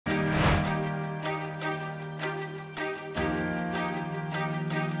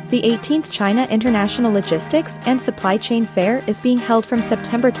The 18th China International Logistics and Supply Chain Fair is being held from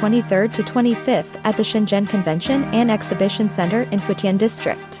September 23 to 25 at the Shenzhen Convention and Exhibition Center in Futian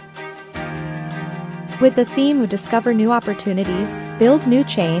District. With the theme of Discover New Opportunities, Build New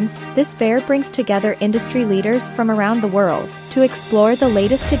Chains, this fair brings together industry leaders from around the world to explore the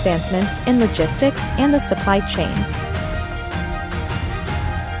latest advancements in logistics and the supply chain.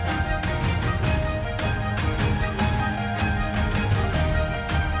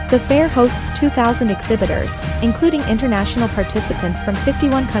 The fair hosts 2,000 exhibitors, including international participants from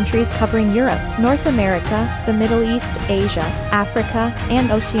 51 countries covering Europe, North America, the Middle East, Asia, Africa,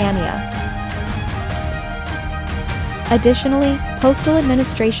 and Oceania. Additionally, postal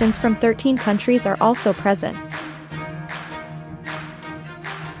administrations from 13 countries are also present.